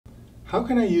How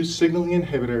can I use signaling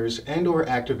inhibitors and/or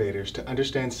activators to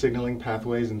understand signaling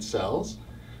pathways in cells?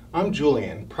 I'm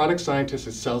Julian, product scientist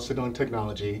at Cell Signaling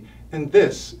Technology, and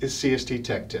this is CST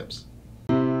Tech Tips.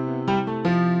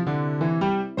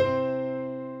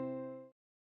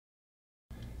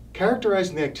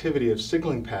 Characterizing the activity of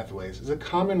signaling pathways is a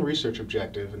common research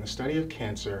objective in the study of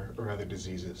cancer or other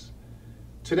diseases.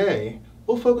 Today,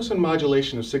 we'll focus on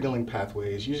modulation of signaling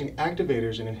pathways using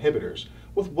activators and inhibitors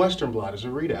with Western blot as a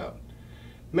readout.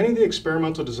 Many of the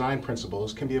experimental design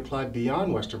principles can be applied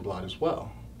beyond Western blot as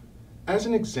well. As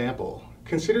an example,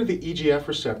 consider the EGF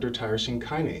receptor tyrosine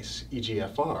kinase,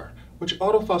 EGFR, which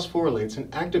autophosphorylates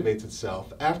and activates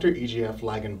itself after EGF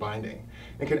ligand binding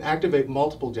and can activate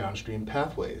multiple downstream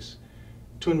pathways.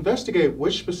 To investigate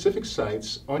which specific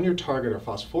sites on your target are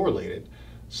phosphorylated,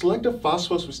 select a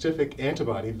phospho-specific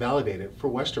antibody validated for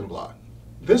Western blot.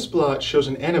 This blot shows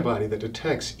an antibody that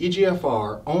detects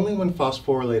EGFR only when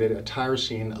phosphorylated at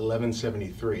tyrosine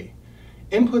 1173.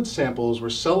 Input samples were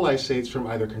cell lysates from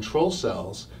either control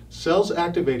cells, cells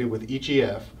activated with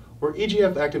EGF, or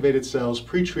EGF-activated cells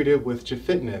pretreated with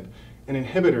gefitinib, an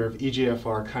inhibitor of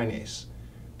EGFR kinase.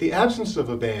 The absence of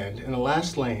a band in the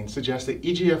last lane suggests that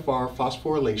EGFR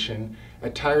phosphorylation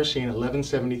at tyrosine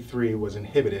 1173 was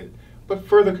inhibited, but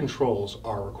further controls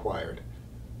are required.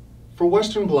 For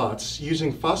Western blots,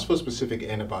 using phospho-specific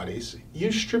antibodies,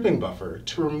 use stripping buffer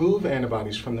to remove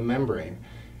antibodies from the membrane,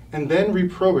 and then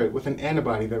reprobe it with an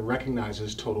antibody that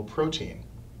recognizes total protein.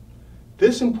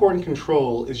 This important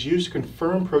control is used to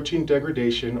confirm protein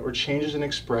degradation or changes in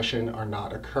expression are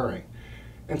not occurring,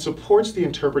 and supports the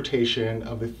interpretation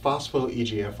of the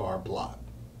phospho-EGFR blot.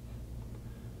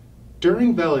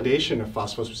 During validation of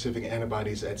phospho-specific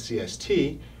antibodies at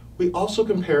CST, we also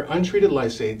compare untreated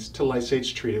lysates to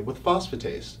lysates treated with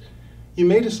phosphatase. You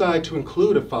may decide to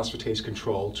include a phosphatase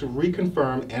control to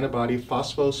reconfirm antibody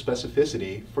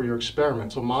phospho-specificity for your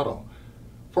experimental model.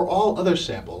 For all other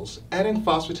samples, adding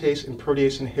phosphatase and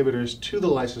protease inhibitors to the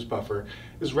lysis buffer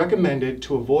is recommended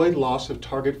to avoid loss of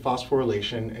target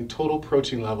phosphorylation and total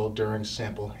protein level during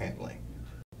sample handling.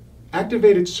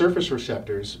 Activated surface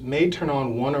receptors may turn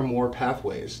on one or more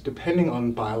pathways depending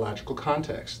on biological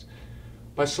context.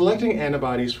 By selecting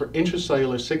antibodies for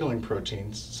intracellular signaling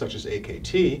proteins, such as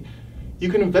AKT, you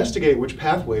can investigate which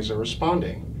pathways are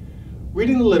responding.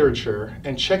 Reading the literature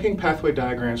and checking pathway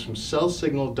diagrams from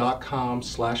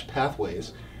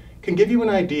cellsignal.com/pathways can give you an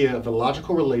idea of the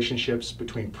logical relationships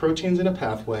between proteins in a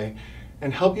pathway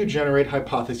and help you generate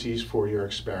hypotheses for your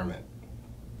experiment.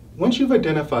 Once you've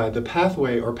identified the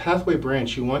pathway or pathway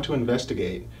branch you want to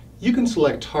investigate, you can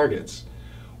select targets.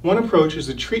 One approach is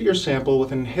to treat your sample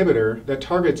with an inhibitor that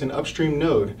targets an upstream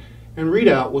node and read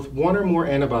out with one or more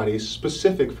antibodies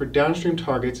specific for downstream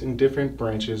targets in different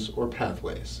branches or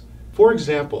pathways. For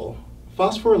example,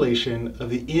 phosphorylation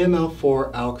of the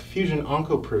EML4-ALK fusion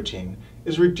oncoprotein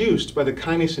is reduced by the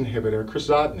kinase inhibitor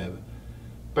crizotinib.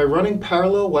 By running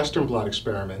parallel Western blot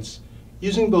experiments,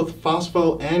 using both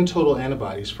phospho and total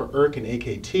antibodies for ERK and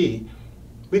AKT,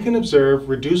 we can observe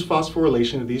reduced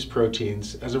phosphorylation of these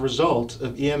proteins as a result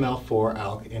of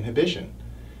EML4-ALK inhibition.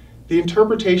 The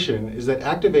interpretation is that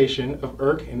activation of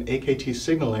ERK and AKT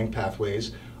signaling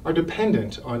pathways are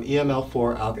dependent on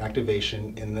EML4-ALK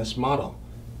activation in this model.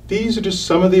 These are just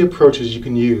some of the approaches you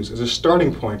can use as a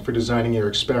starting point for designing your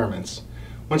experiments.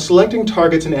 When selecting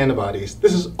targets and antibodies,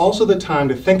 this is also the time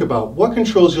to think about what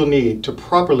controls you'll need to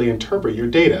properly interpret your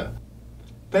data.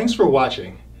 Thanks for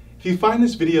watching. If you find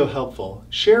this video helpful,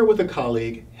 share it with a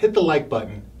colleague, hit the like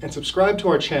button, and subscribe to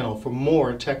our channel for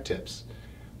more tech tips.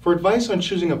 For advice on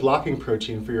choosing a blocking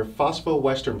protein for your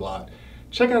phospho-Western blot,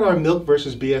 check out our Milk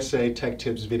vs. BSA Tech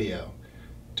Tips video.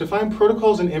 To find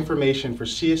protocols and information for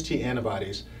CST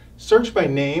antibodies, search by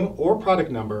name or product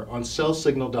number on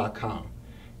cellsignal.com.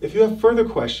 If you have further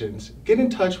questions, get in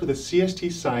touch with a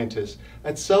CST scientist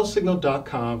at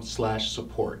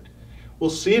cellsignal.com/support.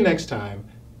 We'll see you next time.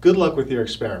 Good luck with your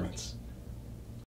experiments.